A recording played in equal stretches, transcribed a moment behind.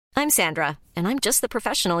I'm Sandra, and I'm just the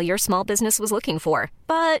professional your small business was looking for.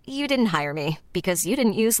 But you didn't hire me because you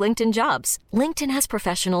didn't use LinkedIn Jobs. LinkedIn has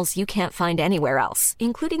professionals you can't find anywhere else,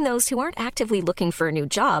 including those who aren't actively looking for a new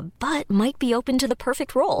job, but might be open to the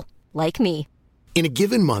perfect role, like me. In a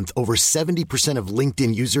given month, over 70% of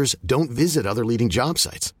LinkedIn users don't visit other leading job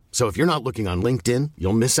sites. So if you're not looking on LinkedIn,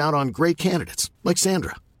 you'll miss out on great candidates like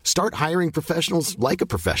Sandra. Start hiring professionals like a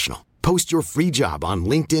professional. Post your free job on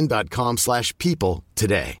linkedin.com/people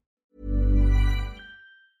today.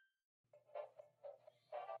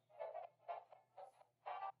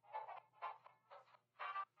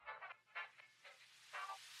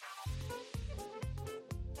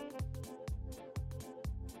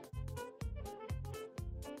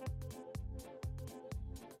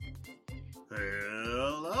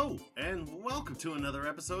 Hello, and welcome to another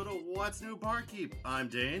episode of What's New Barkeep. I'm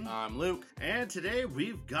Dane. I'm Luke. And today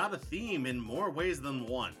we've got a theme in more ways than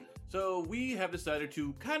one. So we have decided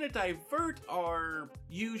to kind of divert our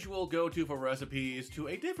usual go-to for recipes to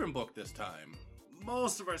a different book this time.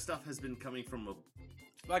 Most of our stuff has been coming from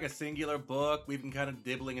Like a singular book. We've been kind of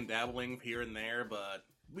dibbling and dabbling here and there, but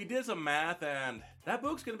we did some math, and that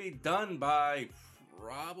book's going to be done by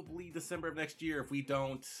probably December of next year if we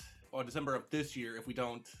don't... Or December of this year if we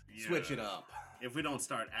don't switch it up. If we don't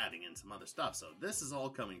start adding in some other stuff. So this is all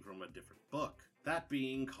coming from a different book. That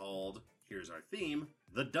being called, here's our theme,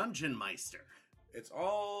 The Dungeon Meister. It's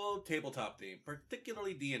all tabletop themed,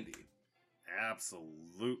 particularly D&D.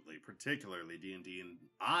 Absolutely, particularly D&D. And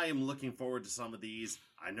I am looking forward to some of these.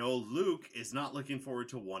 I know Luke is not looking forward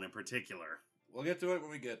to one in particular. We'll get to it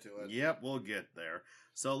when we get to it. Yep, we'll get there.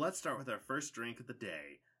 So let's start with our first drink of the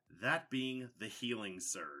day. That being the Healing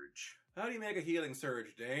Surge. How do you make a healing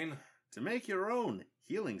surge, Dane? To make your own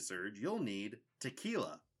Healing Surge, you'll need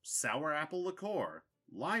tequila, sour apple liqueur,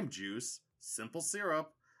 lime juice, simple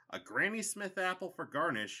syrup, a Granny Smith apple for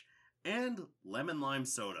garnish, and lemon lime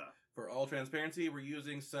soda. For all transparency, we're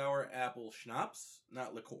using sour apple schnapps,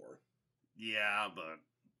 not liqueur. Yeah, but...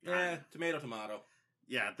 Tomato.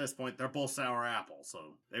 Yeah, at this point, they're both sour apple,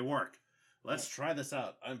 so they work. Let's try this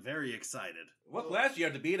out. I'm very excited. What class do you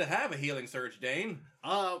have to be to have a healing surge, Dane?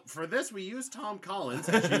 For this, we used Tom Collins,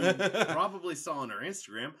 as you probably saw on our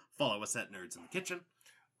Instagram. Follow us at Nerds in the Kitchen.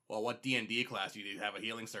 Well, what D&D class do you have a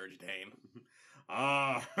healing surge, Dane?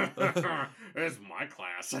 It's my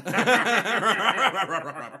class.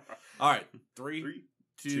 All right, 3,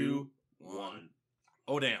 2, 1.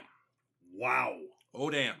 Oh, damn. Wow. Oh,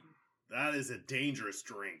 damn. That is a dangerous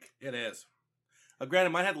drink. It is.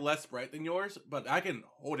 Granted, mine had less Sprite than yours, but I can...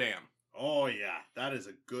 Oh, damn. Oh, yeah. That is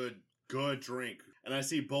a good drink. And I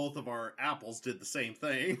see both of our apples did the same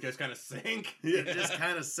thing. Just kind of sank. Yeah, just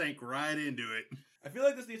kind of sank right into it. I feel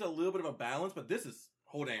like this needs a little bit of a balance, but this is...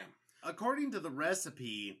 Oh, damn. According to the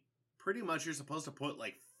recipe, pretty much you're supposed to put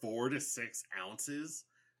like 4 to 6 ounces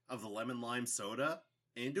of the lemon lime soda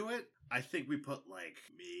into it. I think we put like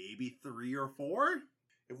maybe 3 or 4.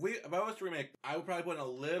 If I was to remake, I would probably put in a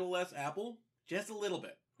little less apple. Just a little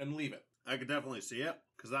bit, and leave it. I could definitely see it,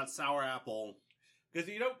 because that sour apple... Because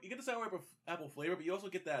you get the sour apple flavor, but you also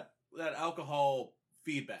get that alcohol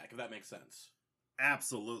feedback, if that makes sense.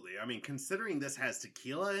 Absolutely. I mean, considering this has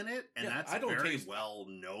tequila in it, and that's very well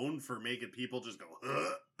known for making people just go,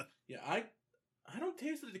 ugh. Yeah, I don't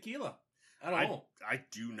taste the tequila at all. I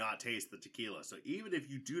do not taste the tequila, so even if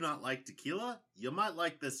you do not like tequila, you might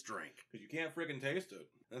like this drink. Because you can't freaking taste it.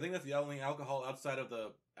 I think that's the only alcohol outside of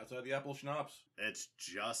the apple schnapps. It's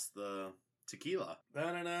just the tequila.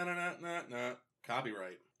 Na.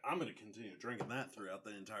 Copyright. I'm going to continue drinking that throughout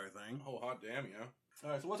the entire thing. Oh, hot damn, yeah.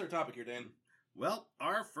 Alright, so what's our topic here, Dan? Well,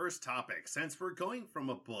 our first topic, since we're going from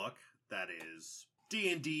a book that is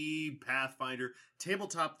D&D, Pathfinder,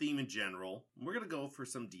 tabletop theme in general, we're going to go for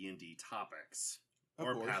some D&D topics.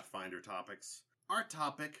 Or Pathfinder topics. Our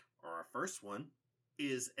topic, or our first one,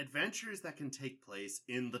 is adventures that can take place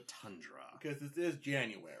in the tundra. Because this is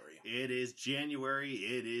January. It is January.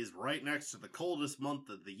 It is right next to the coldest month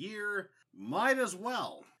of the year. Might as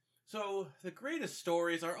well. So, the greatest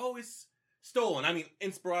stories are always stolen. I mean,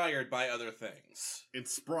 inspired by other things.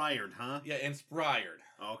 Inspired, huh? Yeah, inspired.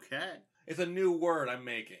 Okay. It's a new word I'm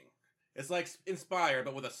making. It's like inspired,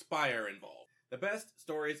 but with a spire involved. The best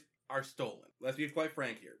stories are stolen. Let's be quite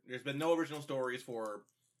frank here. There's been no original stories for,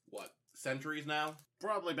 centuries now?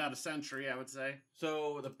 Probably about a century, I would say.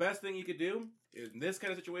 So the best thing you could do in this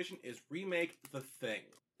kind of situation is remake The Thing.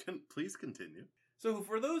 Please continue. So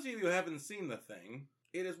for those of you who haven't seen The Thing,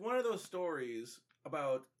 it is one of those stories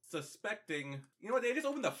about suspecting... You know what, they just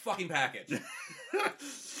opened the fucking package.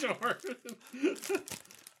 Sure.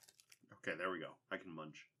 Okay, there we go. I can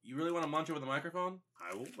munch. You really want to munch over the microphone?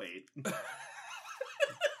 I will wait.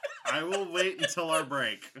 I will wait until our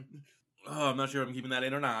break. Oh, I'm not sure if I'm keeping that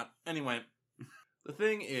in or not. Anyway, the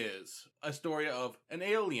thing is a story of an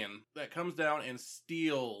alien that comes down and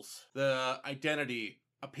steals the identity,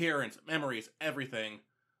 appearance, memories, everything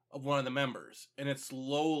of one of the members. And it's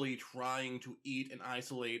slowly trying to eat and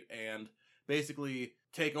isolate and basically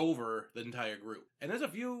take over the entire group. And there's a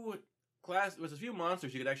few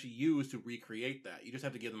monsters you could actually use to recreate that. You just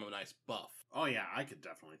have to give them a nice buff. Oh yeah, I could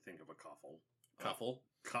definitely think of a couple. A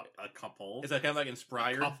couple. Is that kind of like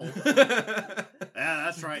Inspired? A couple. Yeah,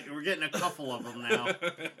 that's right. We're getting a couple of them now.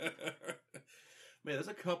 Man, there's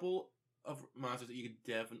a couple of monsters that you could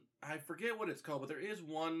definitely... I forget what it's called, but there is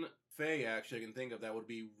one Fae, actually, I can think of that would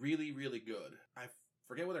be really, really good. I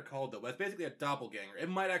forget what they're called, though, but it's basically a doppelganger. It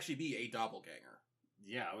might actually be a doppelganger.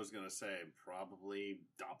 Yeah, I was going to say probably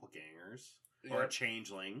doppelgangers. Yeah. Or a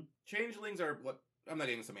changeling. Changelings are what... I'm not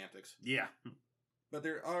getting semantics. Yeah. But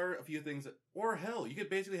there are a few things that... Or hell, you could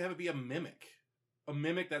basically have it be a mimic. A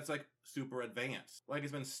mimic that's, like, super advanced. Like,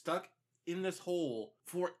 it's been stuck in this hole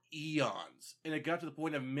for eons. And it got to the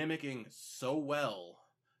point of mimicking so well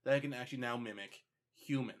that it can actually now mimic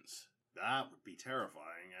humans. That would be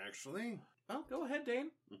terrifying, actually. Oh, go ahead,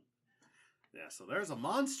 Dane. Yeah, so there's a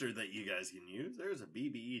monster that you guys can use. There's a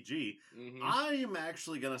BBEG. Mm-hmm. I am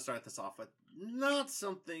actually going to start this off with not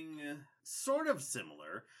something sort of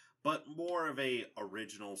similar, but more of a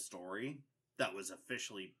original story that was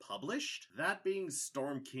officially published. That being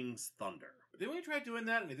Storm King's Thunder. Didn't we try doing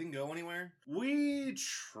that and it didn't go anywhere? We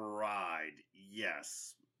tried,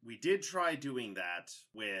 yes. We did try doing that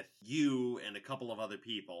with you and a couple of other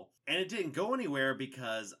people, and it didn't go anywhere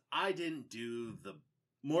because I didn't do the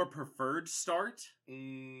more preferred start,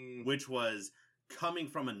 which was coming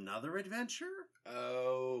from another adventure.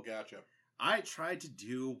 Oh, gotcha. I tried to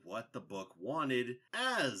do what the book wanted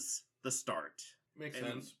as the start. Makes And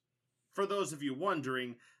sense. For those of you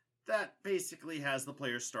wondering, that basically has the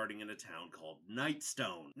players starting in a town called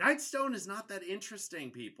Nightstone. Nightstone is not that interesting,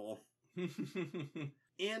 people.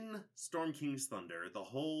 In Storm King's Thunder, the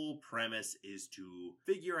whole premise is to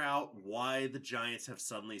figure out why the giants have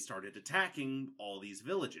suddenly started attacking all these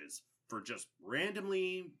villages. For just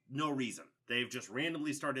randomly, no reason. They've just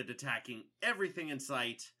randomly started attacking everything in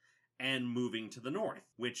sight and moving to the north,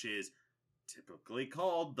 which is typically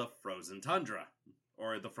called the Frozen Tundra,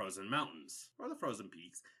 or the Frozen Mountains, or the Frozen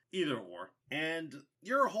Peaks, either or. And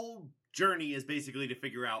your whole journey is basically to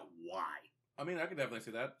figure out why. I mean, I can definitely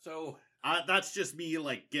see that. So... that's just me,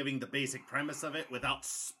 giving the basic premise of it without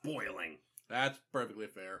spoiling. That's perfectly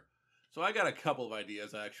fair. So I got a couple of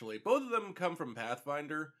ideas, actually. Both of them come from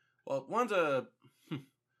Pathfinder. Well, one's a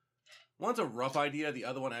rough idea. The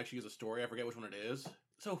other one actually is a story. I forget which one it is.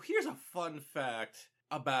 So here's a fun fact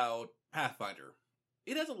about Pathfinder.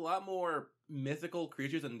 It has a lot more mythical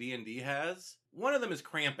creatures than D&D has. One of them is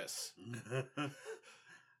Krampus.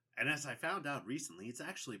 And as I found out recently, it's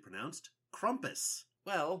actually pronounced Crumpus.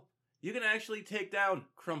 Well, you can actually take down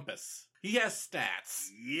Krampus. He has stats.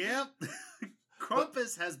 Yep.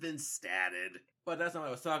 Crumpus has been statted. But that's not what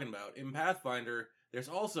I was talking about. In Pathfinder, there's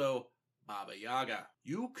also Baba Yaga.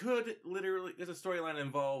 You could literally... There's a storyline that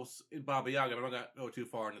involves Baba Yaga, but I'm not going to go too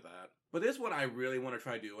far into that. But this one I really want to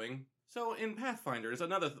try doing. So in Pathfinder, there's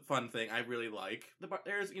another fun thing I really like.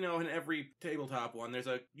 There's, in every tabletop one, there's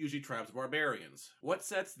usually tribes of barbarians. What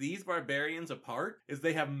sets these barbarians apart is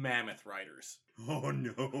they have mammoth riders. Oh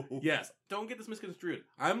no. Yes, don't get this misconstrued.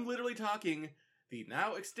 I'm literally talking the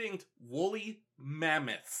now extinct woolly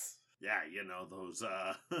mammoths. Yeah, those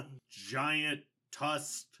giant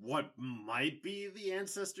tusked, what might be the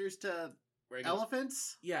ancestors to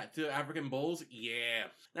elephants? Yeah, to African bulls. Yeah.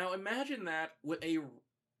 Now imagine that with a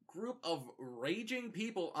group of raging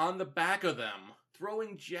people on the back of them,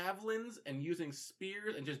 throwing javelins and using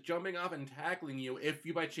spears and just jumping off and tackling you if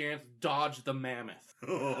you by chance dodge the mammoth.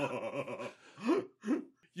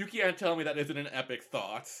 You can't tell me that isn't an epic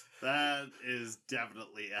thought. That is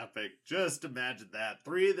definitely epic. Just imagine that.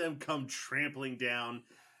 3 of them come trampling down.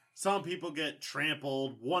 Some people get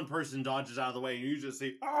trampled. One person dodges out of the way, and you just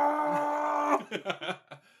see, ah!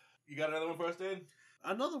 You got another one for us, Dan?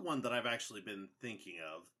 Another one that I've actually been thinking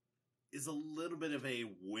of is a little bit of a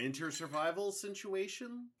winter survival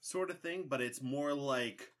situation sort of thing, but it's more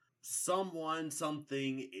like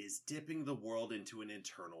something is dipping the world into an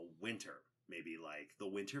eternal winter. Maybe like the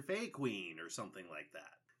Winter Fae Queen or something like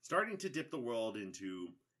that. Starting to dip the world into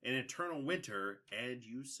an eternal winter, and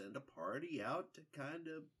you send a party out to kind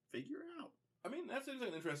of figure out. I mean, that's an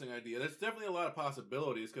seems like an interesting idea. There's definitely a lot of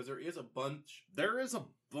possibilities because there is a bunch. There is a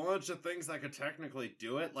bunch of things that could technically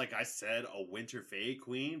do it. Like I said, a Winter Fae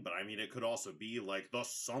Queen, but I mean, it could also be like the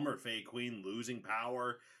Summer Fae Queen losing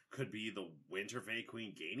power. Could be the Winter Fae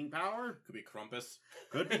Queen gaining power. Could be Krampus.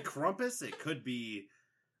 Could be Krampus. It could be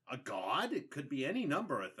a god. It could be any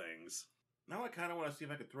number of things. Now I kind of want to see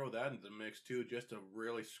if I could throw that into the mix too, just to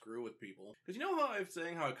really screw with people. Because you know how I was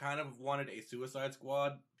saying how I kind of wanted a Suicide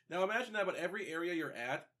Squad? Now imagine that, but every area you're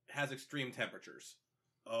at has extreme temperatures.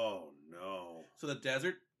 Oh no. So the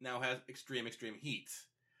desert now has extreme heat.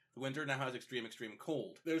 The winter now has extreme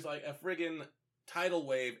cold. There's like a friggin' tidal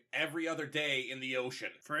wave every other day in the ocean.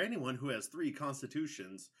 For anyone who has 3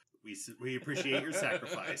 constitutions, we appreciate your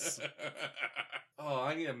sacrifice. Oh,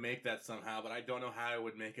 I need to make that somehow, but I don't know how I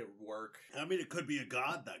would make it work. I mean, it could be a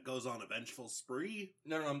god that goes on a vengeful spree.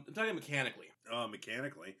 No, I'm talking mechanically.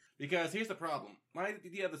 Mechanically. Because here's the problem. My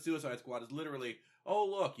idea of the Suicide Squad is literally, oh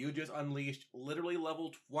look, you just unleashed literally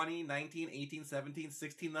level 20, 19, 18, 17,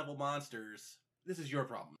 16 level monsters. This is your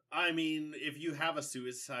problem. I mean, if you have a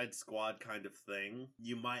Suicide Squad kind of thing,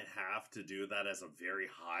 you might have to do that as a very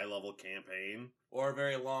high level campaign. Or a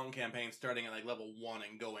very long campaign starting at like level 1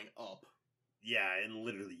 and going up. Yeah, and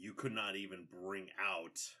literally you could not even bring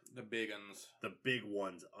out The big uns. the big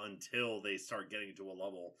ones until they start getting to a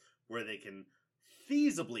level where they can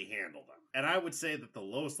feasibly handle them. And I would say that the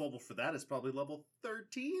lowest level for that is probably level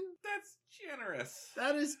 13. That's generous.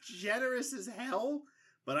 That is generous as hell.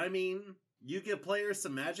 But I mean, you give players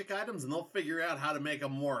some magic items and they'll figure out how to make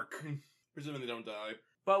them work. Presuming they don't die.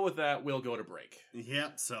 But with that, we'll go to break.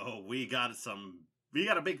 Yep, so we got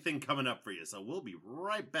a big thing coming up for you. So we'll be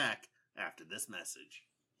right back after this message.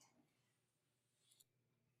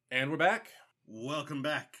 And we're back. Welcome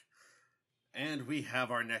back. And we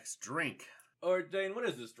have our next drink. Or, Dane, what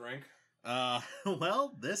is this drink?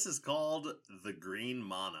 Well, this is called the Green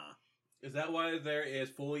Mana. Is that why there is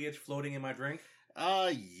foliage floating in my drink?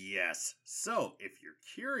 Yes. So, if you're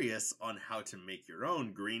curious on how to make your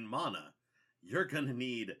own Green Mana, you're gonna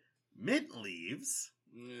need mint leaves,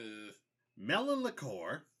 Ugh. melon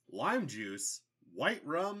liqueur, lime juice, white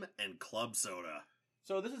rum, and club soda.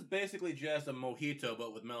 So this is basically just a mojito,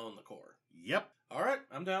 but with melon liqueur. Yep. Alright,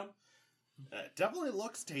 I'm down. Definitely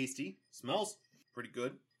looks tasty. Smells pretty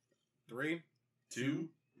good. 3, 2,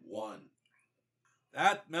 1.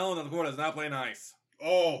 That melon liqueur does not play nice.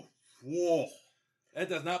 Oh, whoa. It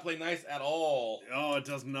does not play nice at all. Oh, it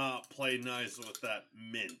does not play nice with that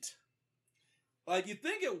mint. Like, you'd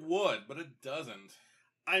think it would, but it doesn't.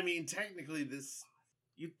 I mean, technically this...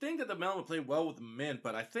 You'd think that the melon would play well with the mint,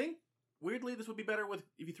 but I think, weirdly, this would be better with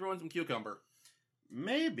if you throw in some cucumber.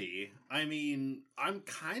 Maybe. I mean, I'm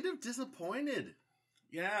kind of disappointed.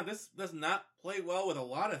 Yeah, this does not play well with a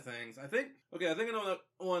lot of things. I think I know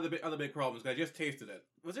one of the other big problems, because I just tasted it.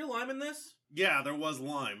 Was there lime in this? Yeah, there was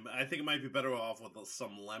lime. I think it might be better off with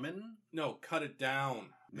some lemon. No, cut it down.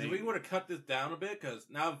 If we would have cut this down a bit, because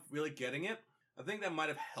now I'm really getting it, I think that might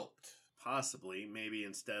have helped. Possibly, maybe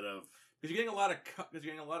instead of... Because you're getting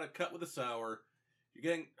a lot of cut with the sour. You're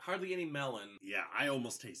getting hardly any melon. Yeah, I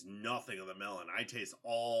almost taste nothing of the melon. I taste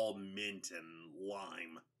all mint and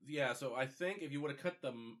lime. Yeah, so I think if you would have cut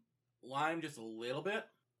the lime just a little bit,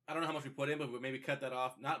 I don't know how much we put in, but we maybe cut that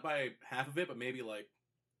off, not by half of it, but maybe like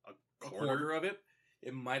a quarter of it,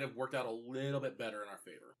 it might have worked out a little bit better in our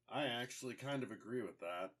favor. I actually kind of agree with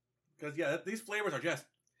that. Because, yeah, these flavors are just...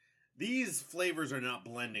 These flavors are not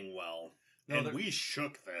blending well. No, and we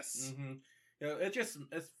shook this. Mm-hmm. You know, it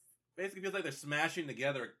basically feels like they're smashing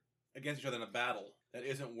together against each other in a battle that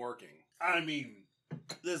isn't working. I mean,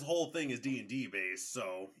 this whole thing is D&D based,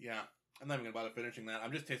 so... Yeah, I'm not even going to bother finishing that.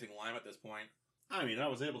 I'm just tasting lime at this point. I mean, I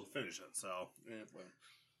was able to finish it, so... Yeah, well.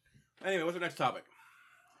 Anyway, what's our next topic?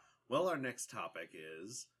 Well, our next topic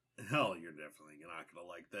is... Hell, you're definitely not going to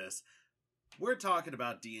like this. We're talking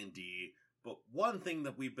about D&D, but one thing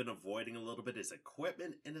that we've been avoiding a little bit is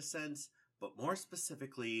equipment, in a sense, but more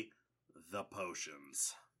specifically, the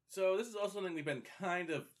potions. So this is also something we've been kind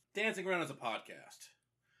of dancing around as a podcast.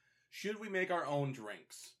 Should we make our own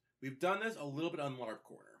drinks? We've done this a little bit on LARP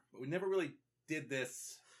Corner, but we never really did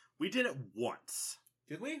this. We did it once.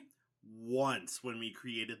 Did we? Once, when we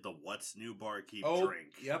created the What's New Barkeep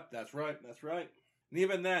drink. Yep, that's right. And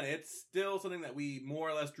even then, it's still something that we more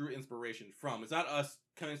or less drew inspiration from. It's not us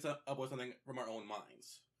coming up with something from our own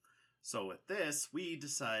minds. So with this, we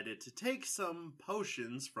decided to take some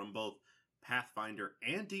potions from both Pathfinder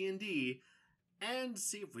and D&D and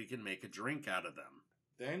see if we can make a drink out of them.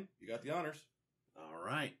 Dane, you got the honors.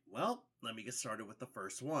 Alright, well, let me get started with the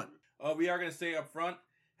first one. We are going to say up front,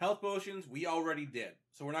 health potions we already did,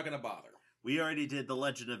 so we're not going to bother. We already did the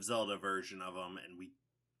Legend of Zelda version of them, and we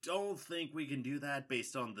don't think we can do that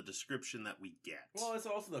based on the description that we get. Well, it's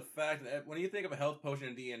also the fact that when you think of a health potion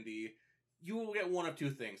in D&D, you will get one of two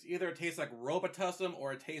things. Either it tastes like Robitussin,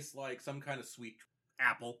 or it tastes like some kind of sweet...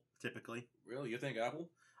 Apple, typically. Really? You think apple?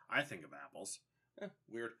 I think of apples.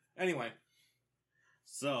 Weird. Anyway.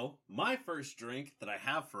 So, my first drink that I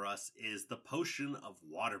have for us is the Potion of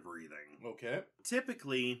Water Breathing. Okay.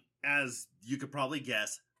 Typically, as you could probably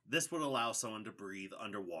guess, this would allow someone to breathe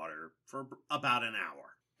underwater for about an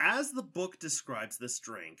hour. As the book describes this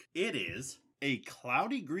drink, it is a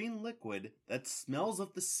cloudy green liquid that smells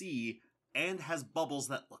of the sea and has bubbles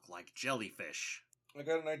that look like jellyfish. I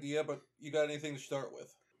got an idea, but you got anything to start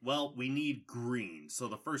with? Well, we need green, so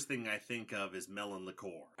the first thing I think of is melon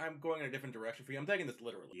liqueur. I'm going in a different direction for you. I'm taking this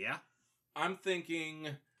literally. Yeah? I'm thinking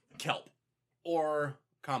kelp. Or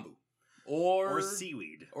kombu. Or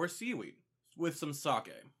seaweed. Or seaweed. With some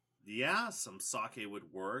sake. Yeah, some sake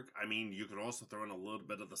would work. I mean, you could also throw in a little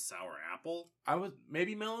bit of the sour apple.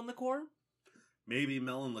 Maybe melon liqueur? Maybe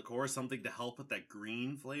melon liqueur, something to help with that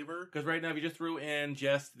green flavor. Because right now, if you just threw in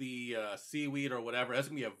just the seaweed or whatever, that's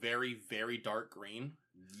going to be a very, very dark green.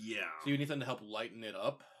 Yeah. So you need something to help lighten it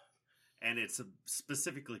up. And it's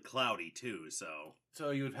specifically cloudy, too, so... So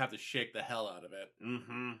you would have to shake the hell out of it.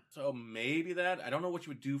 Mm-hmm. So maybe that. I don't know what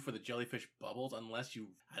you would do for the jellyfish bubbles unless you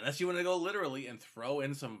want to go literally and throw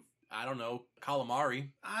in some, I don't know, calamari.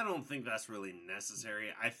 I don't think that's really necessary.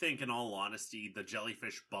 I think, in all honesty, the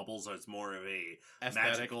jellyfish bubbles is more of a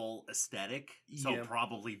magical aesthetic. So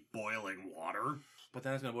probably boiling water. But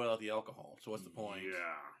then it's going to boil out the alcohol, so what's the point?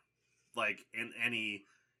 Yeah. Like, in any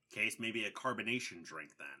case, maybe a carbonation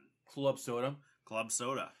drink then. Club soda. Club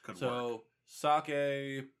soda could work. So,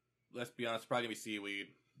 sake, let's be honest, probably going to be seaweed.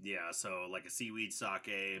 Yeah, so like a seaweed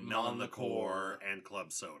sake, melon liqueur, and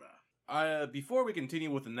club soda. Before we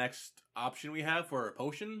continue with the next option we have for a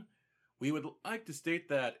potion, we would like to state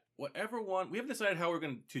that whatever one... We haven't decided how we're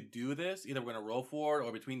going to do this. Either we're going to roll for it,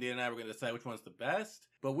 or between Dan and I, we're going to decide which one's the best.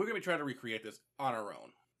 But we're going to be trying to recreate this on our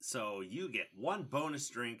own. So you get one bonus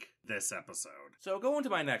drink this episode. So going to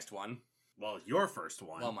my next one. Well, your first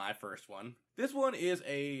one. Well, my first one. This one is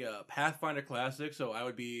a Pathfinder classic, so I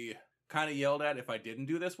would be kind of yelled at if I didn't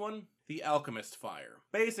do this one. The Alchemist Fire.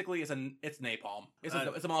 Basically, it's napalm. It's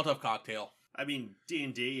a Molotov cocktail. I mean,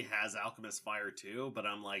 D&D has Alchemist Fire too, but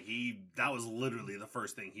I'm like, that was literally the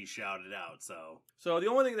first thing he shouted out, so. So the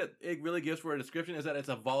only thing that it really gives for a description is that it's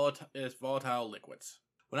volatile liquids.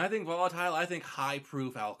 When I think volatile, I think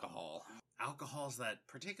high-proof alcohol. Alcohols that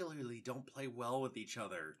particularly don't play well with each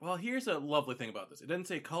other. Well, here's a lovely thing about this. It didn't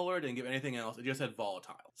say color, it didn't give anything else, it just said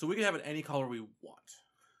volatile. So we can have it any color we want.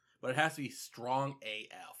 But it has to be strong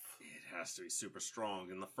AF. It has to be super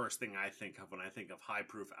strong, and the first thing I think of when I think of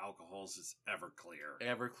high-proof alcohols is Everclear.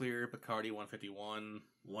 Everclear, Bacardi 151.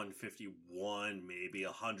 151, maybe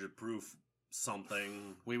 100 proof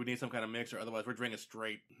something. We would need some kind of mixer, otherwise we're drinking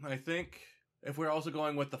straight. I think if we're also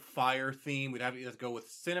going with the fire theme, we'd have to either go with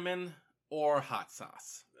cinnamon or hot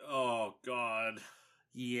sauce. Oh, God.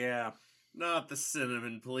 Yeah. Not the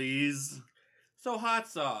cinnamon, please. So hot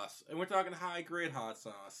sauce, and we're talking high-grade hot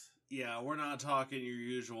sauce. Yeah, we're not talking your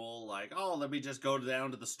usual, like, oh, let me just go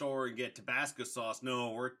down to the store and get Tabasco sauce.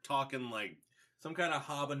 No, we're talking, like, some kind of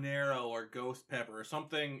habanero or ghost pepper or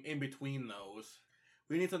something in between those.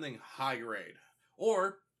 We need something high-grade.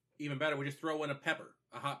 Or, even better, we just throw in a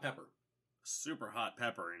hot pepper. Super hot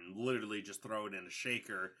pepper, and literally just throw it in a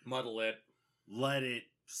shaker. Muddle it. Let it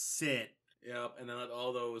sit. Yep, and then let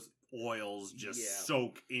all those oils just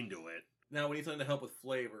soak into it. Now we need something to help with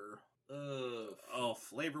flavor. Oh,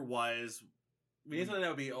 flavor-wise, we need something that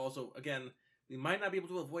would be also, again, we might not be able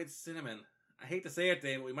to avoid cinnamon. I hate to say it,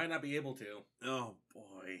 Dave, but we might not be able to. Oh,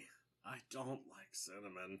 boy. I don't like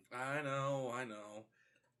cinnamon. I know.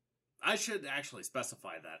 I should actually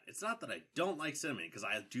specify that. It's not that I don't like cinnamon, because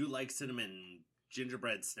I do like cinnamon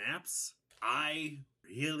gingerbread snaps. I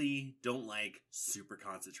really don't like super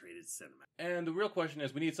concentrated cinnamon. And the real question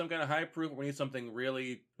is, we need some kind of high proof, or we need something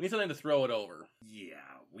to throw it over.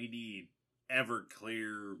 Yeah, we need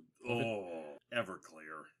Everclear. Oh,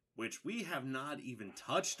 Everclear. Which we have not even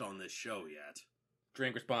touched on this show yet.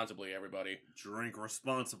 Drink responsibly, everybody. Drink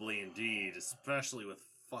responsibly indeed, especially with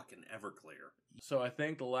fucking Everclear. So I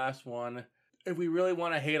think the last one, if we really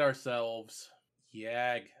want to hate ourselves,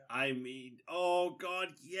 Yag. I mean, oh god,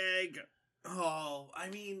 Yag. Oh, I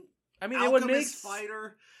mean, it would make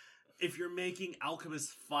Fire. If you're making Alchemist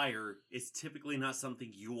Fire, it's typically not something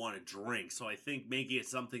you want to drink. So I think making it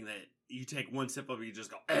something that you take one sip of, you just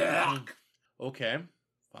go. Ugh. Okay,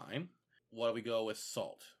 fine. What do we go with?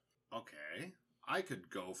 Salt. Okay, I could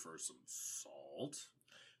go for some salt.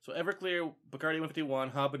 So Everclear, Bacardi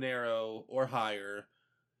 151, habanero or higher,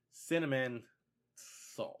 cinnamon,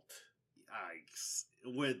 salt. Yikes.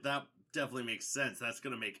 That definitely makes sense. That's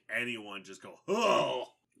going to make anyone just go, oh!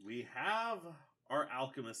 We have our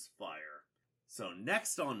Alchemist Fire. So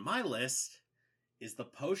next on my list is the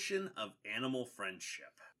Potion of Animal Friendship.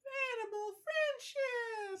 Animal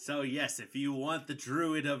friendship! So yes, if you want the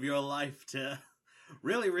druid of your life to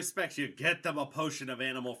really respect you, get them a Potion of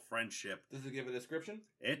Animal Friendship. Does it give a description?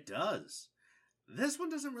 It does. This one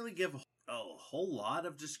doesn't really give a whole lot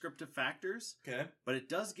of descriptive factors, Okay. but it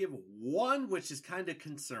does give one which is kind of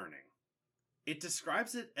concerning. It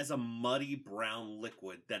describes it as a muddy brown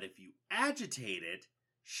liquid that if you agitate it,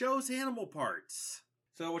 shows animal parts.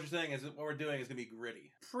 So what you're saying is that what we're doing is going to be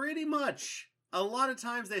gritty. Pretty much. A lot of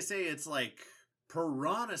times they say it's like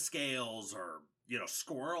piranha scales or,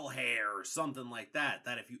 squirrel hair or something like that.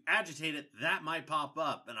 That if you agitate it, that might pop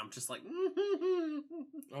up. And I'm just like,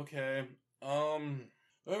 Okay. Don't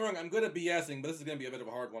get me wrong, I'm good at BSing, but this is going to be a bit of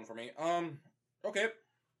a hard one for me. Okay.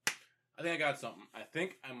 I think I got something. I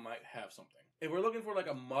think I might have something. If we're looking for like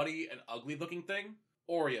a muddy and ugly looking thing,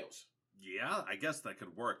 Oreos. Yeah, I guess that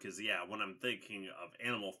could work. Because, when I'm thinking of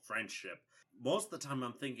animal friendship, most of the time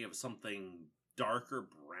I'm thinking of something darker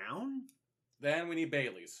brown. Then we need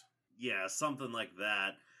Bailey's. Yeah, something like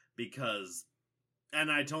that. Because,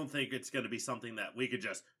 and I don't think it's going to be something that we could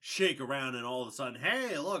just shake around and all of a sudden,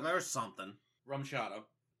 hey, look, there's something. Rum chata.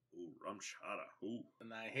 Ooh, rum chata. Ooh.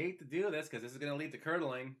 And I hate to do this because this is going to lead to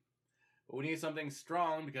curdling. But we need something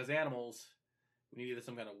strong because animals. We need either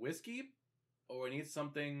some kind of whiskey or we need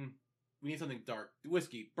something dark.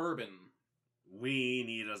 Whiskey, bourbon. We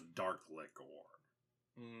need a dark liquor.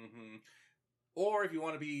 Mm-hmm. Or if you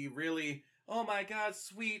want to be really, oh my god,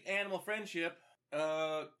 sweet animal friendship,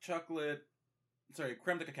 creme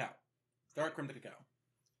de cacao. Dark creme de cacao.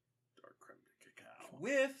 Dark creme de cacao.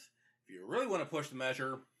 With, if you really want to push the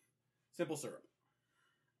measure, simple syrup.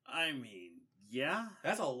 I mean, yeah.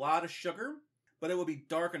 That's a lot of sugar, but it will be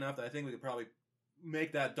dark enough that I think we could probably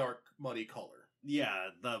make that dark, muddy color. Yeah,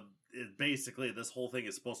 basically this whole thing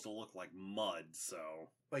is supposed to look like mud, so...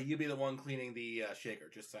 But you'd be the one cleaning the shaker,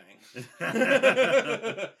 just saying.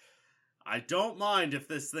 I don't mind if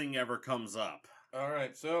this thing ever comes up.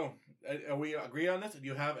 Alright, so, are we agree on this? Do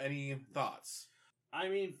you have any thoughts? I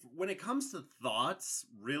mean, when it comes to thoughts,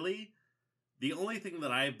 really, the only thing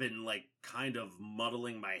that I've been, kind of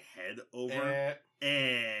muddling my head over...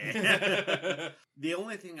 The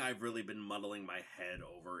only thing I've really been muddling my head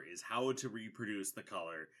over is how to reproduce the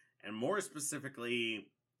color, and more specifically,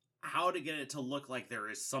 how to get it to look like there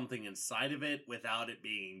is something inside of it without it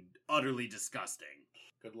being utterly disgusting.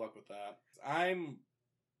 Good luck with that. I mean...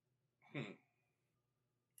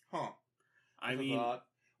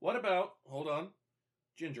 What about, hold on,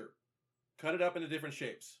 ginger. Cut it up into different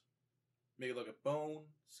shapes. Make it look like bone,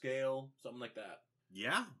 scale, something like that.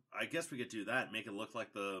 Yeah, I guess we could do that. Make it look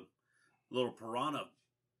like the little piranha.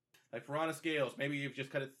 Like piranha scales. Maybe you just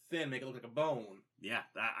cut it thin, make it look like a bone. Yeah,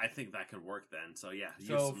 I think that could work then. So yeah, use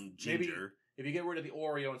So some ginger. If you get rid of the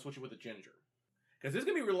Oreo and switch it with the ginger. Because there's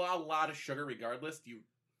going to be a lot of sugar regardless.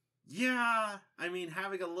 Yeah, I mean,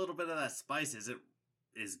 having a little bit of that spice is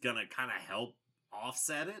going to kind of help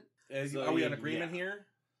offset it. Are we in agreement here?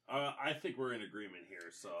 I think we're in agreement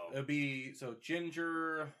here, so... It would be,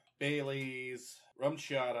 ginger, Bailey's, rum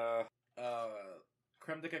chata,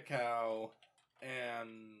 creme de cacao, and...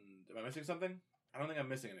 Am I missing something? I don't think I'm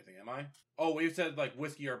missing anything, am I? Oh, we've said,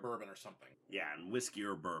 whiskey or bourbon or something. Yeah, and whiskey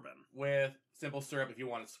or bourbon. With simple syrup if you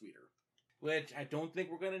want it sweeter. Which I don't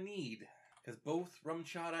think we're going to need. Because both rum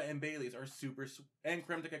chata and Bailey's are super sweet. And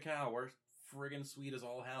creme de cacao are friggin' sweet as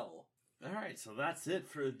all hell. Alright, so that's it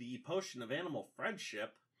for the Potion of Animal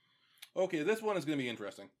Friendship. Okay, this one is going to be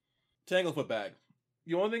interesting. Tanglefoot bag.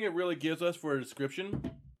 The only thing it really gives us for a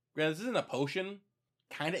description, granted, this isn't a potion.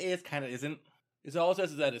 Kind of is, kind of isn't. It's all it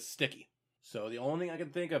says is that it's sticky. So the only thing I can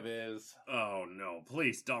think of is... Oh, no,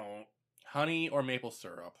 please don't. Honey or maple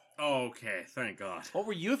syrup. Okay, thank God. What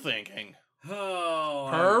were you thinking? Oh...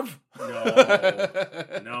 Perv?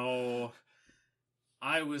 No. No.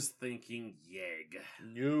 I was thinking Yeg.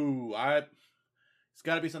 No, it's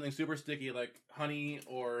got to be something super sticky like honey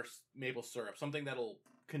or maple syrup. Something that'll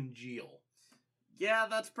congeal. Yeah,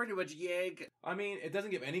 that's pretty much Yeg. I mean, it doesn't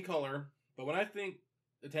give any color, but when I think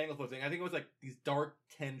the Tanglefoot thing, I think it was like these dark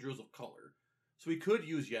tendrils of color. So we could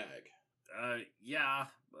use Yag. Yeah,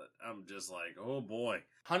 but I'm just like, oh boy.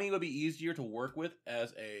 Honey would be easier to work with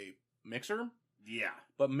as a mixer. Yeah.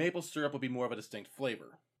 But maple syrup would be more of a distinct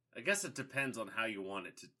flavor. I guess it depends on how you want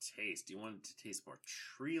it to taste. Do you want it to taste more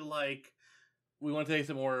tree-like? We want to taste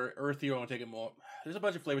it more earthy, or we want to take it more... There's a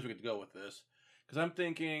bunch of flavors we could go with this. Because I'm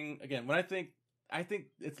thinking, again, I think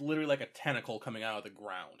it's literally like a tentacle coming out of the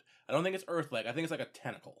ground. I don't think it's Earth-like. I think it's like a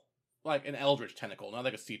tentacle. Like an eldritch tentacle, not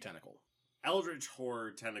like a sea tentacle. Eldritch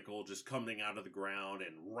horror tentacle just coming out of the ground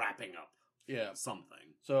and wrapping up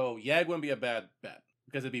something. So Yag wouldn't be a bad bet,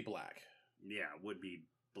 because it'd be black. Yeah, it would be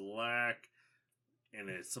black, and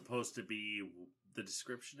it's supposed to be the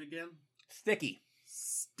description again? Sticky.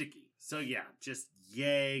 So yeah, just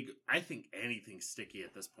Yag. I think anything sticky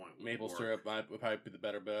at this point would Maple work. syrup would probably be the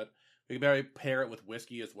better bet. We could probably pair it with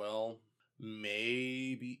whiskey as well.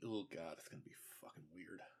 Maybe. Oh god, it's gonna be fucking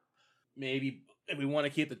weird. Maybe if we want to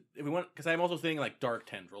keep because I'm also thinking like dark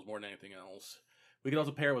tendrils more than anything else. We could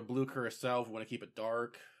also pair it with blue curacao if we want to keep it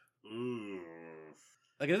dark. Ooh.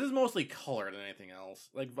 Like this is mostly color than anything else.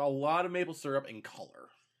 Like a lot of maple syrup and color.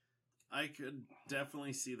 I could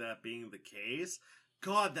definitely see that being the case.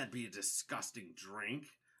 God, that'd be a disgusting drink.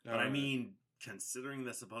 But I mean, considering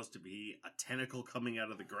that's supposed to be a tentacle coming out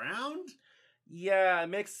of the ground? Yeah, it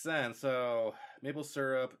makes sense. So, maple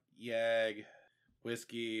syrup, Yag,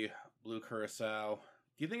 whiskey, blue curacao.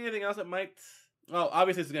 Do you think anything else that might... Well,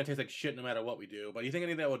 obviously it's going to taste like shit no matter what we do, but do you think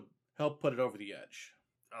anything that would help put it over the edge?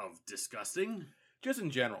 Of disgusting? Just in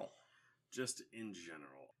general. Just in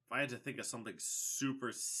general. If I had to think of something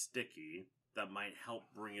super sticky that might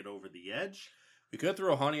help bring it over the edge... We could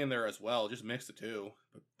throw honey in there as well. Just mix the two.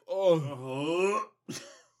 Oh.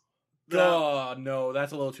 God, no,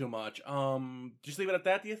 that's a little too much. Just leave it at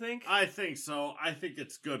that, do you think? I think so. I think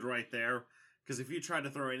it's good right there. Because if you try to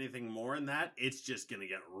throw anything more in that, it's just going to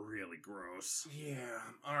get really gross. Yeah.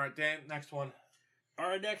 Alright, Dan, next one.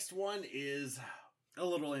 Our next one is a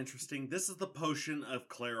little interesting. This is the potion of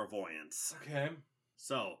clairvoyance. Okay.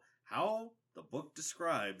 So, how the book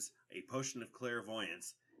describes a potion of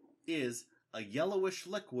clairvoyance is a yellowish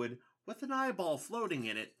liquid with an eyeball floating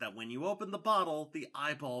in it that when you open the bottle, the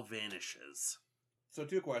eyeball vanishes. So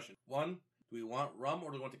 2 questions. 1, do we want rum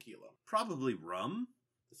or do we want tequila? Probably rum.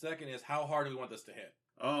 The second is, how hard do we want this to hit?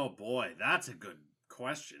 Oh boy, that's a good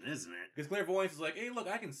question, isn't it? Because clairvoyance is like, hey, look,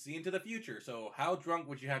 I can see into the future, so how drunk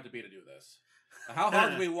would you have to be to do this? How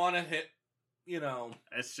hard do we want to hit,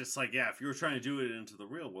 It's just like, yeah, if you were trying to do it into the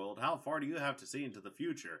real world, how far do you have to see into the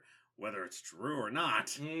future? Whether it's true or not.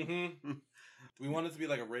 Mm-hmm. Do we want this to be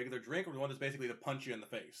like a regular drink, or do we want this basically to punch you in the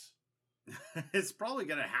face? It's probably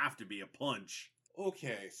going to have to be a punch.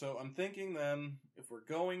 Okay, so I'm thinking then, if we're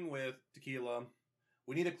going with tequila,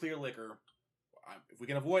 we need a clear liquor. If we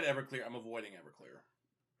can avoid Everclear, I'm avoiding Everclear.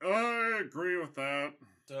 I agree with that.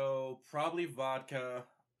 So, probably vodka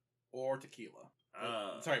or tequila.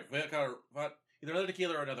 Vodka or either another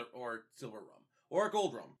tequila or silver rum. Or a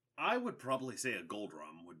gold rum. I would probably say a gold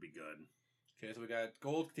rum would be good. Okay, so we got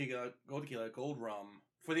gold tequila, gold rum.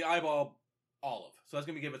 For the eyeball, olive. So that's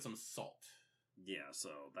going to give it some salt. Yeah, so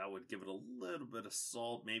that would give it a little bit of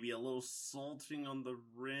salt. Maybe a little salting on the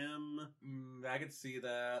rim. I could see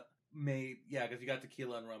that. Yeah, because you got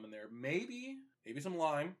tequila and rum in there. Maybe some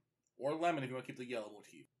lime. Or lemon if you want to keep the yellow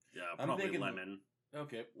motif. Yeah, I'm probably thinking lemon.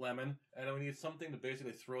 Okay, lemon. And then we need something to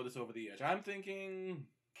basically throw this over the edge. I'm thinking...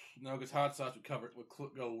 No, because hot sauce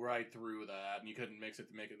would go right through that, and you couldn't mix it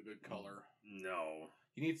to make it a good color. No.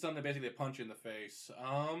 You need something to basically punch you in the face.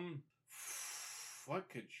 What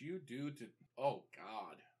could you do to... Oh,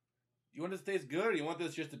 God. Do you want this to taste good, or do you want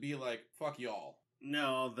this just to be like, fuck y'all?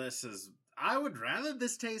 No, I would rather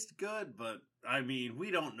this taste good, but, I mean,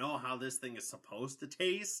 we don't know how this thing is supposed to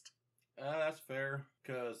taste. That's fair,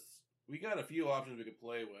 because we got a few options we could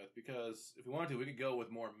play with, because if we wanted to, we could go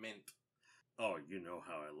with more mint. Oh, you know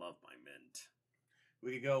how I love my mint.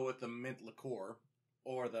 We could go with the mint liqueur,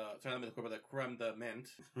 or not mint liqueur, but the creme de mint,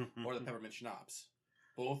 or the peppermint schnapps.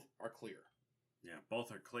 Both are clear. Yeah,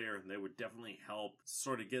 both are clear, and they would definitely help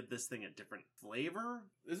sort of give this thing a different flavor.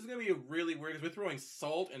 This is going to be really weird, because we're throwing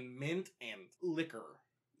salt and mint and liquor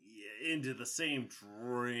into the same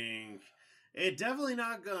drink. It's definitely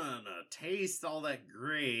not gonna taste all that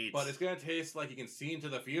great. But it's going to taste like you can see into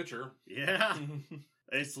the future. Yeah.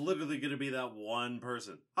 It's literally going to be that one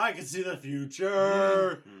person. I can see the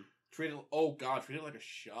future. Treat it like a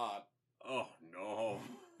shot. Oh, no.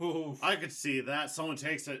 Oof. I could see that. Someone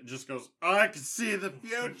takes it and just goes, I can see the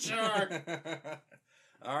future.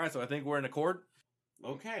 All right, so I think we're in accord.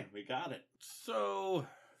 Okay, we got it. So,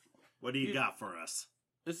 what do you got for us?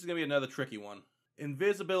 This is going to be another tricky one.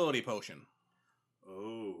 Invisibility potion.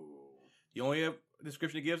 Oh. The only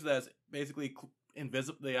description it gives is basically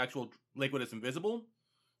the actual liquid is invisible,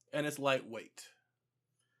 and it's lightweight.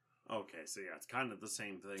 Okay, so yeah, it's kind of the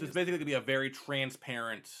same thing. So it's basically going to be a very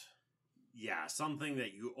transparent... Yeah, something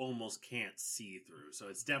that you almost can't see through. So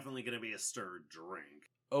it's definitely going to be a stirred drink.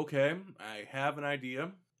 Okay, I have an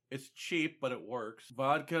idea. It's cheap, but it works.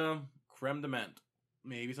 Vodka, creme de menthe,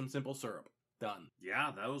 maybe some simple syrup. Done.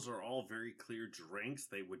 Yeah, those are all very clear drinks.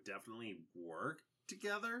 They would definitely work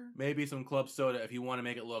together. Maybe some club soda if you want to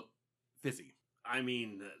make it look fizzy. I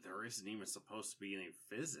mean, there isn't even supposed to be any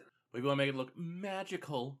fizz in it. But if you want to make it look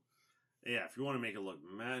magical. Yeah, if you want to make it look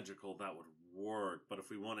magical, that would work. But if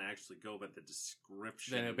we want to actually go by the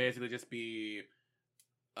description... Then it would basically just be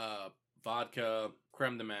vodka,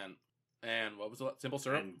 creme de menthe, and what was the simple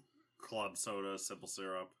syrup? And club soda, simple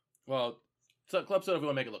syrup. Well, so club soda if we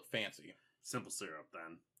want to make it look fancy. Simple syrup,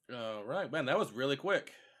 then. Right, man, that was really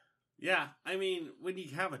quick. Yeah, I mean, when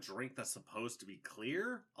you have a drink that's supposed to be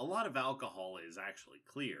clear, a lot of alcohol is actually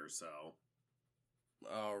clear, so...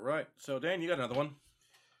 Alright, so Dan, you got another one.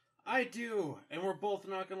 I do, and we're both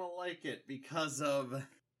not gonna like it because of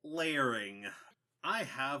layering. I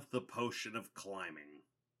have the potion of climbing.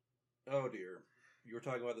 Oh dear. You were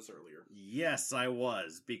talking about this earlier. Yes, I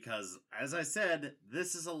was, because, as I said,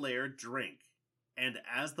 this is a layered drink. And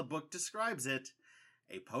as the book describes it,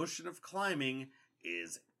 a potion of climbing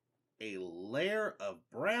is a layer of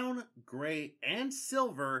brown, gray, and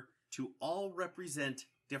silver to all represent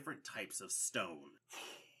different types of stone.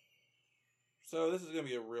 So this is going to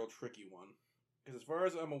be a real tricky one. Because as far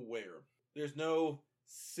as I'm aware, there's no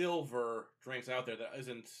silver drinks out there that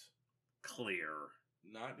isn't... Clear.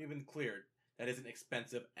 Not even clear. That isn't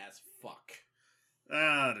expensive as fuck.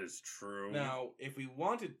 That is true. Now, if we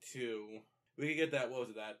wanted to, we could get that, what was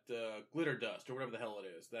it, that glitter dust, or whatever the hell it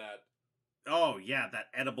is. That... Oh, yeah, that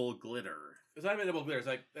edible glitter. It's not even edible glitter. It's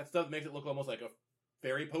like, that stuff makes it look almost like a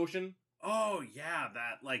fairy potion. Oh, yeah,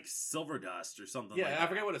 that, like, silver dust or something like that. Yeah, I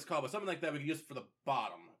forget what it's called, but something like that we could use for the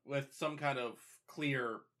bottom with some kind of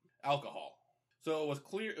clear alcohol. So it was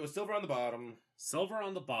clear, it was silver on the bottom. Silver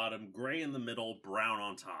on the bottom, gray in the middle, brown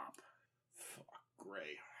on top. Fuck,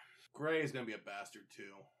 gray. Gray is going to be a bastard,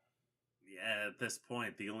 too. Yeah, at this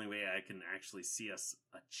point, the only way I can actually see us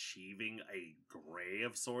achieving a gray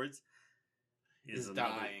of sorts is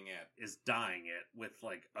dyeing it. Is dyeing it with,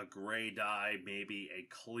 like, a gray dye, maybe a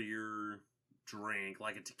clear drink,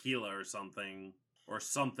 like a tequila or something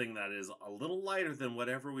that is a little lighter than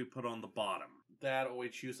whatever we put on the bottom. That, or we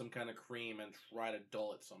choose some kind of cream and try to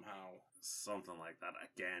dull it somehow. Something like that.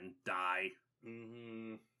 Again, dye.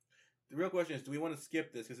 Mm-hmm. The real question is, do we want to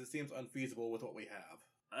skip this, because it seems unfeasible with what we have?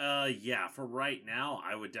 Yeah, for right now,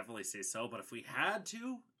 I would definitely say so, but if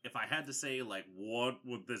I had to say, like, what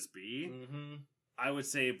would this be? Mm-hmm. I would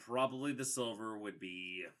say probably the silver would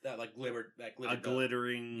be that glitter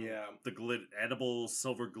glittering, yeah, edible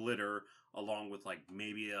silver glitter, along with like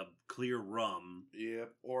maybe a clear rum,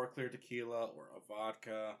 yep, or a clear tequila or a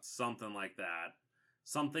vodka, something like that.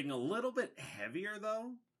 Something a little bit heavier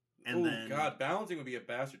though, and then God, balancing would be a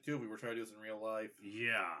bastard too if we were trying to do this in real life.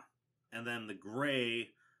 Yeah, and then the gray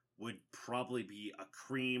would probably be a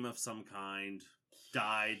cream of some kind,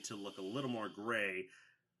 dyed to look a little more gray.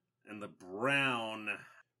 And the brown...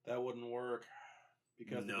 That wouldn't work.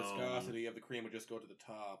 Because the viscosity of the cream would just go to the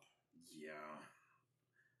top. Yeah.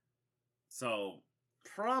 So,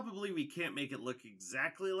 probably we can't make it look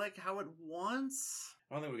exactly like how it wants.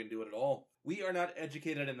 I don't think we can do it at all. We are not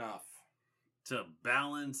educated enough. To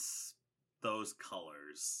balance those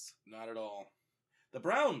colors. Not at all. The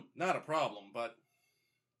brown, not a problem, but...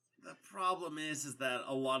 The problem is that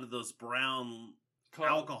a lot of those brown...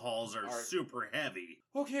 alcohols are super heavy.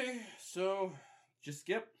 Okay, so just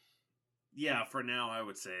skip? Yeah, for now I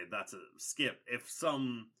would say that's a skip. If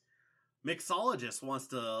some mixologist wants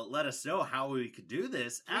to let us know how we could do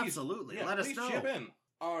this, please, absolutely, let us know. Chip in.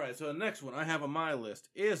 Alright, so the next one I have on my list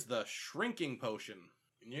is the shrinking potion.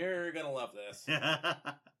 And you're gonna love this.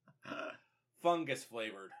 Fungus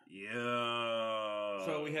flavored. Yeah.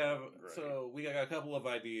 So we got a couple of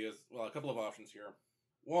ideas, well, a couple of options here.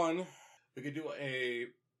 One, we could do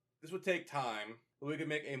this would take time, but we could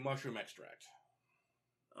make a mushroom extract.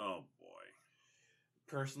 Oh boy.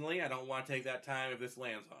 Personally, I don't want to take that time if this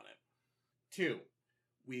lands on it. 2,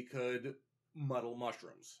 we could muddle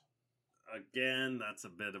mushrooms. Again, that's a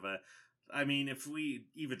bit of a... I mean, if we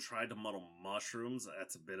even tried to muddle mushrooms,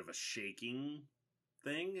 that's a bit of a shaking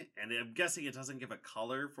thing. And I'm guessing it doesn't give a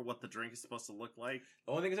color for what the drink is supposed to look like.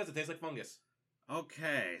 The only thing is that it tastes like fungus.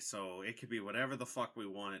 Okay, so it could be whatever the fuck we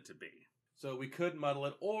want it to be. So we could muddle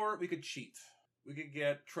it, or we could cheat. We could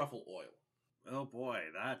get truffle oil. Oh boy,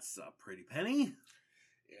 that's a pretty penny.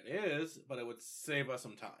 It is, but it would save us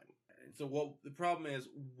some time. So the problem is,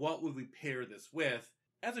 what would we pair this with?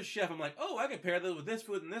 As a chef, I'm like, oh, I can pair this with this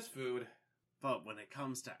food and this food. But when it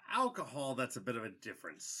comes to alcohol, that's a bit of a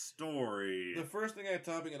different story. The first thing I'm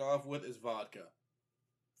topping it off with is vodka.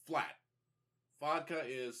 Flat. Vodka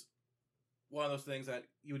is one of those things that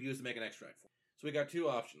you would use to make an extract for. So we got two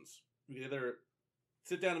options. We could either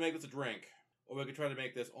sit down and make this a drink, or we could try to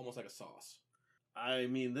make this almost like a sauce. I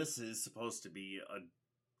mean, this is supposed to be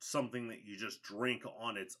something that you just drink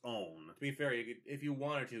on its own. To be fair, if you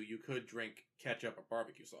wanted to, you could drink ketchup or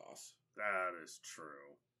barbecue sauce. That is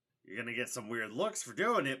true. You're gonna get some weird looks for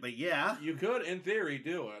doing it, but yeah. You could, in theory,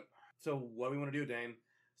 do it. So what do we want to do, Dane?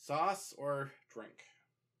 Sauce or drink?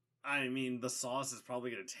 I mean, the sauce is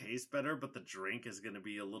probably gonna taste better, but the drink is gonna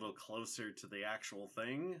be a little closer to the actual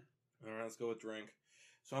thing. Alright, let's go with drink.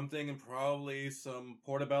 So I'm thinking probably some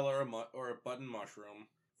portobello or a button mushroom.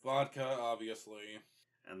 Vodka, obviously.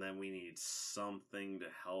 And then we need something to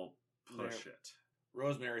help push it.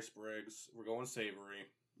 Rosemary sprigs. We're going savory.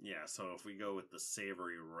 Yeah, so if we go with the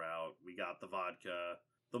savory route, we got the vodka,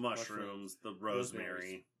 the mushrooms, the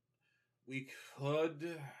rosemary. We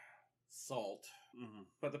could salt. Mm-hmm.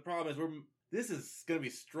 But the problem is this is going to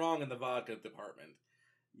be strong in the vodka department.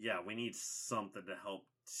 Yeah, we need something to help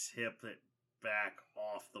tip it back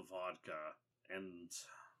off the vodka. And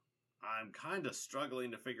I'm kind of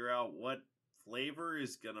struggling to figure out what flavor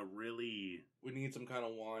is going to really... We need some kind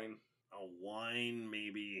of wine. A wine,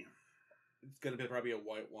 maybe. It's going to be probably a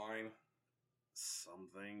white wine.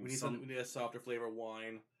 Something. We need a softer flavor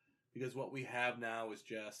wine. Because what we have now is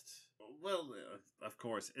just... Well, of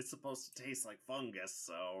course, it's supposed to taste like fungus,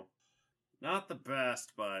 so... Not the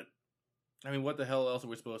best, but... I mean, what the hell else are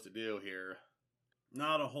we supposed to do here?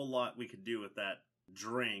 Not a whole lot we could do with that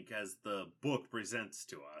drink as the book presents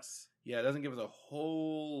to us. Yeah, it doesn't give us a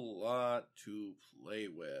whole lot to play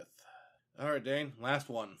with. Alright, Dane, last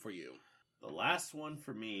one for you. The last one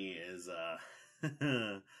for me is,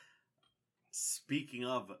 speaking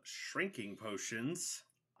of shrinking potions,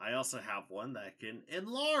 I also have one that can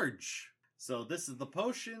enlarge. So this is the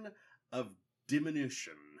potion of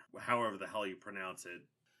diminution, however the hell you pronounce it.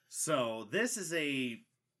 So this is a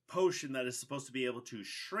potion that is supposed to be able to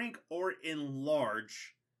shrink or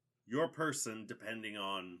enlarge your person depending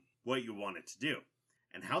on what you want it to do.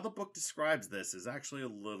 And how the book describes this is actually a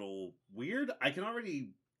little weird. I can already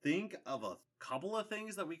think of a couple of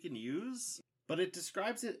things that we can use, but it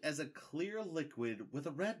describes it as a clear liquid with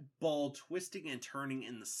a red ball twisting and turning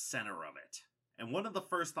in the center of it. And one of the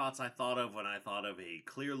first thoughts I thought of when I thought of a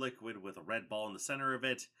clear liquid with a red ball in the center of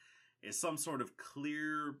it is some sort of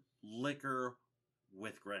clear liquor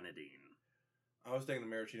with grenadine. I was thinking the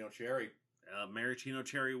maraschino cherry. Maraschino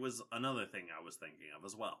cherry was another thing I was thinking of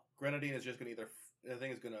as well. Grenadine is just going to I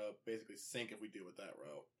think it's going to basically sink if we do it that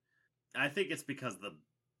route. I think it's because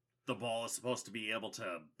the ball is supposed to be able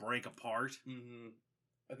to break apart. Mm-hmm.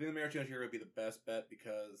 I think the maraschino cherry would be the best bet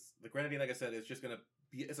because the grenadine, like I said, is just going to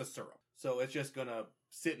be, it's a syrup. So it's just going to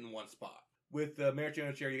sit in one spot. With the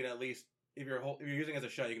maraschino cherry, you can at least, if you're using it as a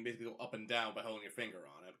shot, you can basically go up and down by holding your finger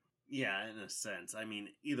on it. Yeah, in a sense. I mean,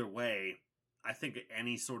 either way, I think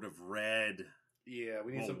any sort of red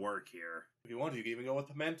we need will some work here. If you want to, you can even go with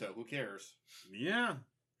pimento. Who cares? Yeah.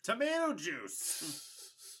 Tomato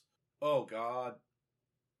juice. Oh, God.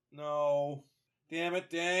 No. Damn it,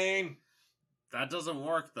 Dane. That doesn't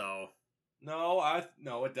work, though. No,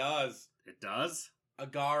 it does. It does?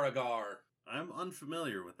 Agar-agar. I'm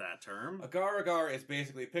unfamiliar with that term. Agar-agar is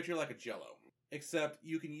basically a picture like a Jell-O, except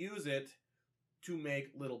you can use it to make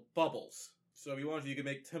little bubbles. So if you wanted to, you could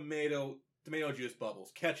make tomato juice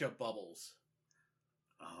bubbles, ketchup bubbles.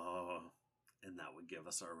 Oh, and that would give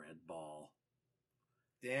us our red ball.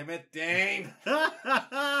 Damn it, Dane!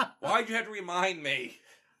 Why'd you have to remind me?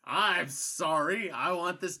 I'm sorry. I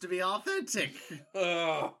want this to be authentic.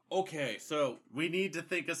 Okay, so we need to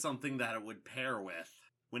think of something that it would pair with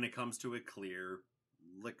when it comes to a clear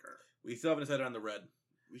liquor. We still haven't decided on the red.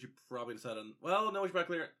 We should probably decide on... Well, no, we should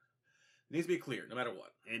probably clear it. It needs to be clear, no matter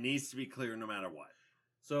what. It needs to be clear no matter what.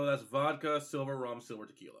 So that's vodka, silver rum, silver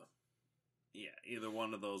tequila. Yeah, either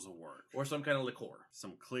one of those will work. Or some kind of liqueur.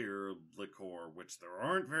 Some clear liqueur, which there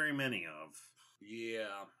aren't very many of.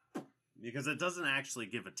 Yeah. Because it doesn't actually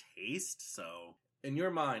give a taste, so... In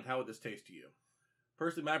your mind, how would this taste to you?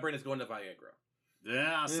 Personally, my brain is going to Viagra.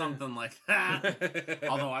 Yeah, something like that.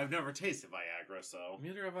 Although I've never tasted Viagra, so...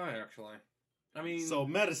 Neither have I, actually. I mean... So,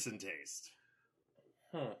 medicine taste.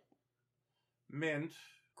 Mint,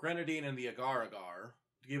 grenadine, and the agar-agar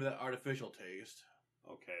to give it that artificial taste.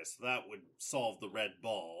 Okay, so that would solve the red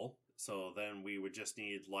ball. So then we would just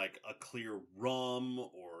need, like, a clear rum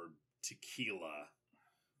or tequila.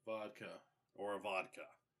 Vodka. Or a vodka.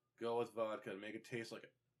 Go with vodka and make it taste like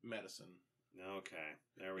medicine. Okay,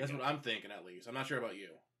 there we That's go. what I'm thinking, at least. I'm not sure about you.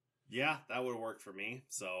 Yeah, that would work for me.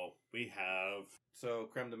 So we have... So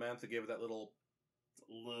creme de menthe to give it that little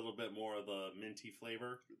a little bit more of the minty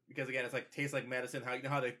flavor. Because again, it's like tastes like medicine. How you know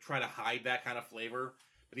how they try to hide that kind of flavor,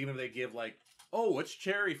 but even if they give like, oh, it's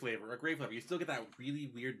cherry flavor or grape flavor, you still get that really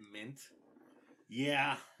weird mint.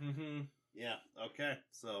 Yeah. Mm-hmm. Yeah. Okay.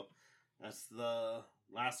 So that's the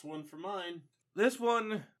last one for mine. This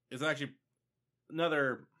one is actually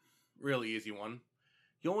another really easy one.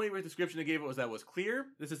 The only description they gave it was that it was clear.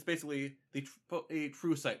 This is basically a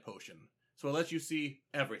true sight potion, so it lets you see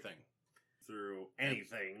everything Through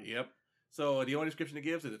anything. Yep. So the only description it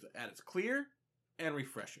gives is that it's clear and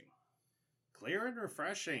refreshing. Clear and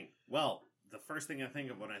refreshing. Well, the first thing I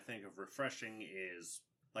think of when I think of refreshing is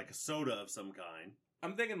like a soda of some kind.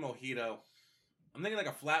 I'm thinking mojito. I'm thinking like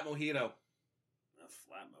a flat mojito. A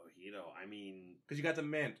flat mojito. I mean, Because you got the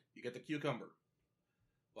mint, you got the cucumber.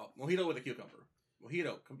 Well, mojito with a cucumber.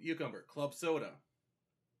 Mojito, cucumber, club soda.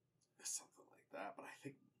 something like that. But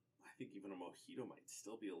I think even a mojito might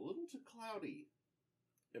still be a little too cloudy.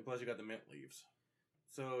 And plus you got the mint leaves.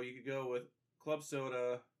 So you could go with club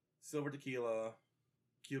soda, silver tequila,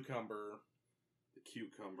 cucumber, The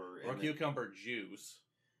cucumber. or cucumber juice.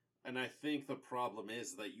 And I think the problem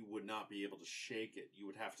is that you would not be able to shake it. You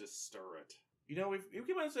would have to stir it. You know, we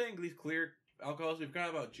keep on saying these clear alcohols. We've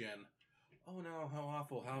forgot about gin. Oh no, how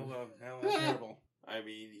awful, how terrible. I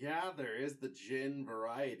mean, yeah, there is the gin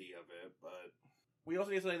variety of it, but We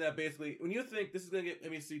also need something that basically, when you think this is going to get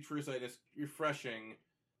MSC True Sight, it's refreshing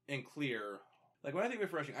and clear. Like, when I think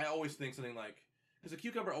refreshing, I always think something like, because a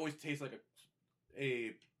cucumber always tastes like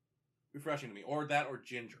a refreshing to me, or that, or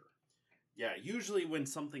ginger. yeah, usually when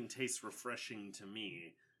something tastes refreshing to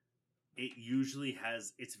me,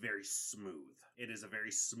 it's very smooth. It is a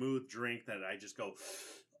very smooth drink that I just go,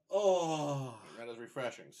 oh. That is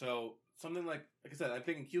refreshing. So, something like I said, I'm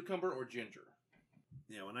thinking cucumber or ginger.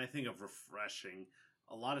 Yeah, when I think of refreshing,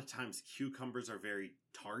 a lot of times cucumbers are very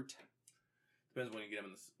tart. Depends when you get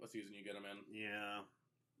them in what season you get them in. Yeah,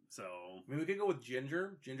 so I mean, we could go with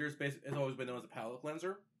ginger. Ginger has always been known as a palate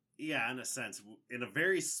cleanser. yeah, in a sense, in a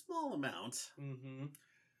very small amount. Mm-hmm.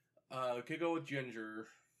 We could go with ginger,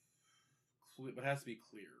 but it has to be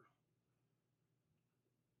clear.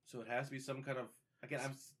 So it has to be some kind of. Again,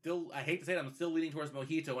 I hate to say it, I'm still leaning towards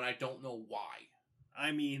mojito, and I don't know why.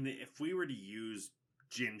 I mean, if we were to use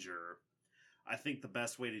ginger, I think the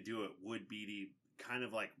best way to do it would be to kind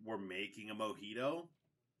of like we're making a mojito,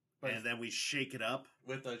 But and then we shake it up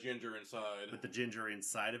with the ginger inside. with the ginger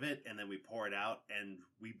inside of it, and then we pour it out, and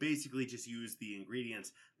we basically just use the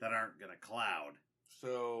ingredients that aren't going to cloud.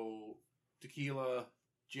 So, tequila,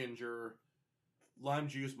 ginger, lime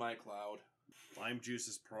juice might cloud. Lime juice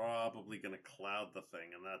is probably going to cloud the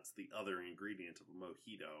thing, and that's the other ingredient of a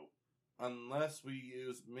mojito. Unless we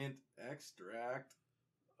use mint extract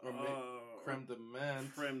or creme de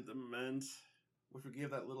menthe, Creme de menthe. which would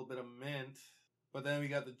give that little bit of mint. But then we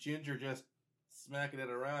got the ginger just smacking it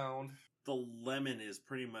around. The lemon is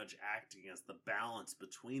pretty much acting as the balance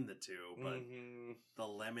between the two, but the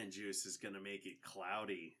lemon juice is going to make it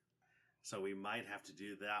cloudy. So we might have to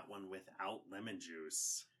do that one without lemon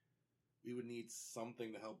juice. We would need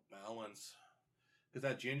something to help balance. Because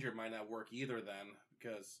that ginger might not work either then,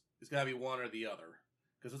 because it's got to be one or the other.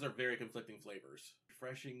 Because those are very conflicting flavors.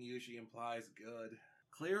 Refreshing usually implies good.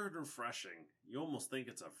 Clear and refreshing. You almost think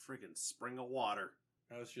it's a friggin' spring of water.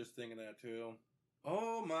 I was just thinking that too.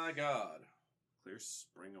 Oh my god. Clear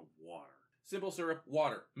spring of water. Simple syrup,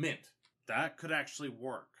 water, mint. That could actually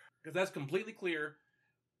work. Because that's completely clear.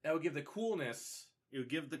 That would give the coolness. It would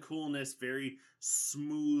give the coolness very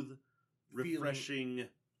smooth, refreshing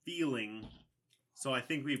feeling. So I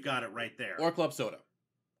think we've got it right there. Or club soda.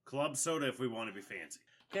 Club soda if we want to be fancy.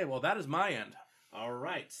 Okay, well that is my end. All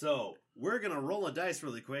right, so we're going to roll a dice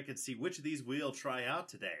really quick and see which of these we'll try out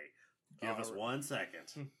today. Give us 1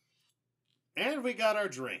 second. And we got our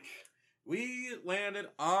drink. We landed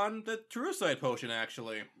on the True Sight potion,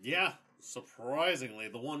 actually. Yeah, surprisingly,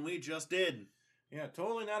 the one we just did. Yeah,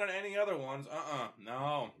 totally not on any other ones.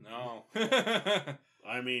 No.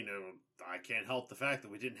 I mean, I can't help the fact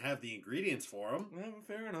that we didn't have the ingredients for them. Well,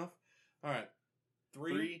 fair enough. All right.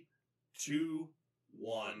 3, 2,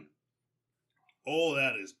 1. Oh,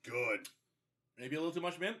 that is good. Maybe a little too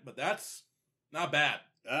much mint, but that's not bad.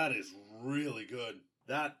 That is really good.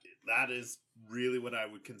 That is really what I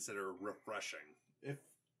would consider refreshing. If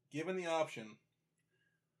given the option,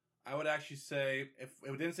 I would actually say, if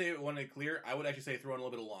it didn't say it wanted clear, I would actually say throw in a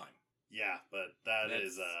little bit of lime. Yeah, but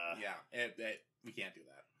that's Yeah, we can't do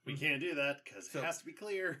that. we can't do that because it has to be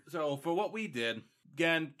clear. So for what we did,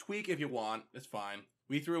 again, tweak if you want, it's fine.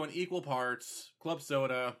 We threw in equal parts club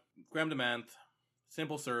soda, creme de menthe,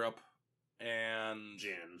 simple syrup, and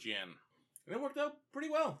Gin. And it worked out pretty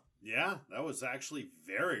well. Yeah, that was actually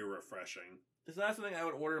very refreshing. Is that something I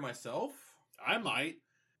would order myself? I might.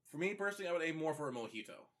 For me personally, I would aim more for a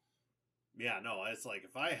mojito. Yeah, no, it's like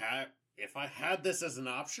if I had this as an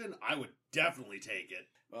option, I would definitely take it.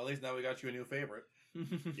 Well, at least now we got you a new favorite.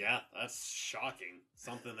 Yeah, that's shocking.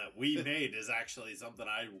 Something that we made is actually something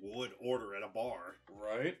I would order at a bar.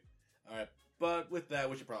 Right? Alright, but with that,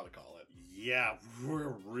 we should probably call it. Yeah,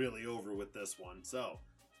 we're really over with this one. So,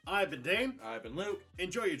 I've been Dane. I've been Luke.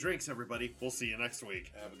 Enjoy your drinks, everybody. We'll see you next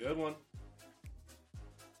week. Have a good one.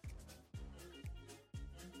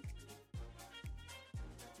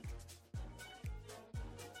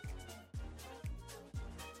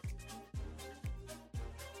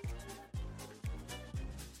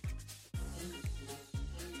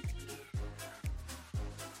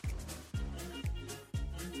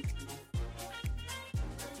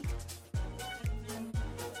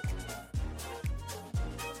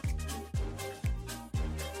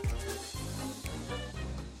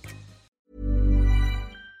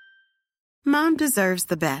 Mom deserves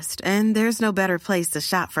the best, and there's no better place to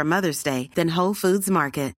shop for Mother's Day than Whole Foods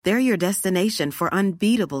Market. They're your destination for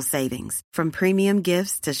unbeatable savings, from premium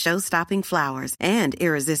gifts to show-stopping flowers and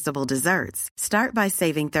irresistible desserts. Start by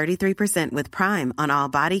saving 33% with Prime on all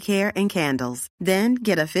body care and candles. Then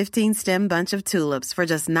get a 15-stem bunch of tulips for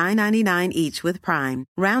just $9.99 each with Prime.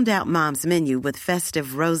 Round out Mom's menu with festive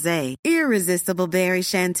rosé, irresistible berry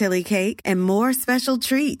chantilly cake, and more special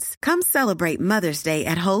treats. Come celebrate Mother's Day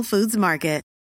at Whole Foods Market.